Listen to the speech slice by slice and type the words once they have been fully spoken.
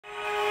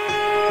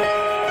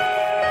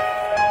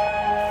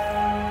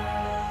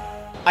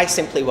I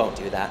simply won't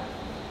do that.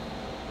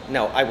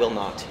 No, I will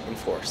not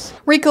enforce.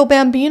 Rico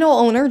Bambino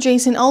owner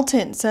Jason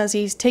Elton says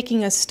he's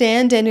taking a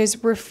stand and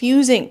is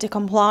refusing to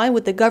comply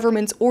with the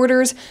government's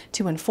orders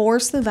to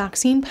enforce the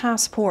vaccine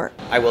passport.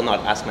 I will not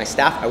ask my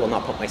staff. I will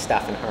not put my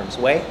staff in harm's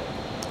way.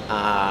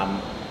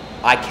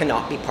 I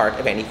cannot be part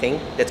of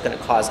anything that's going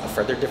to cause a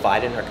further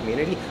divide in our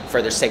community,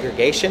 further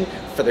segregation,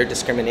 further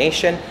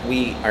discrimination.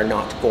 We are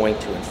not going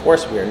to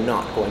enforce. We are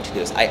not going to do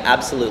this. I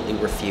absolutely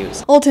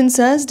refuse. Elton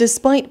says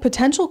despite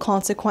potential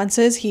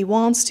consequences, he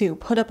wants to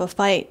put up a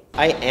fight.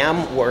 I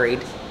am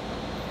worried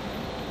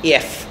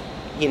if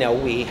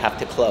we have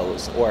to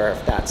close or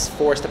if that's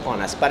forced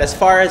upon us. But as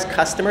far as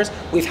customers,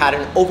 we've had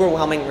an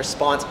overwhelming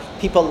response.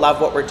 People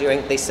love what we're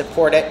doing. They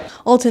support it.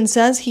 Elton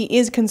says he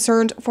is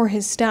concerned for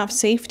his staff's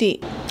safety.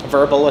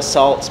 Verbal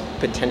assaults,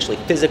 potentially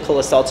physical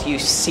assaults.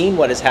 You've seen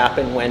what has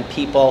happened when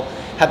people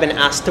have been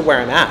asked to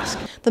wear a mask.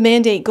 The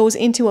mandate goes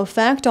into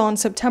effect on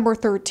September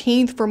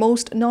 13th for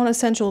most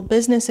non-essential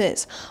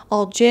businesses.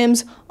 All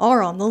gyms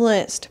are on the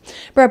list.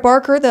 Brett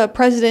Barker, the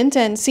president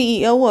and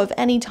CEO of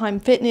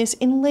Anytime Fitness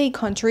in Lake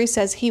Country,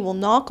 says he will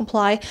not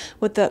comply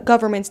with the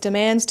government's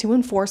demands to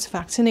enforce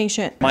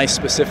vaccination. My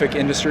specific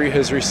industry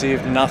has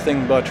received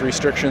nothing but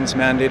restrictions,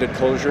 mandated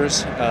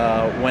closures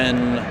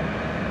when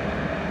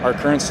our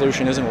current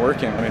solution isn't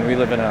working. I mean, we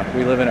live in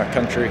a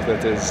country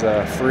that is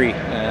free,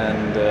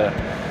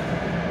 and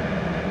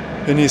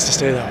it needs to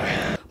stay that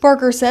way.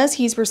 Barker says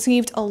he's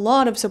received a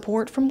lot of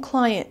support from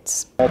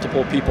clients.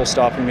 Multiple people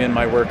stopping me in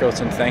my workouts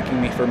and thanking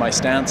me for my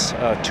stance.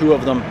 2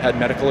 of them had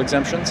medical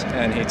exemptions,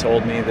 and he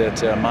told me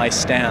that my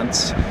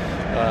stance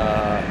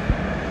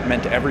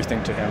meant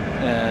everything to him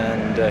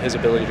and his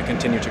ability to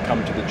continue to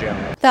come to the gym.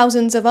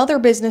 Thousands of other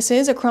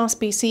businesses across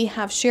BC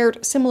have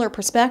shared similar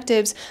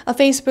perspectives. A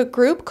Facebook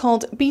group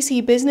called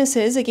BC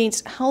Businesses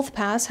Against Health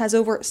Pass has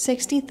over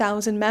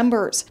 60,000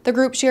 members. The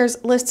group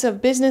shares lists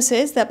of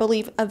businesses that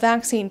believe a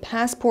vaccine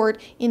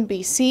passport in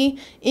BC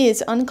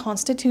is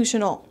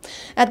unconstitutional.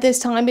 At this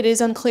time, it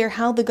is unclear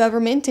how the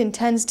government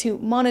intends to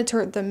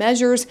monitor the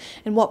measures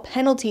and what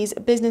penalties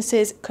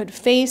businesses could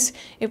face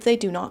if they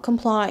do not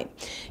comply.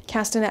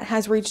 Castanet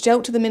has reached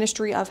out to the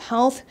Ministry of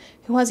Health,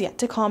 who has yet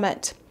to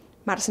comment.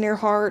 Madison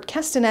Earhart,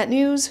 Castanet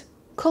News,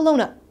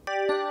 Kelowna.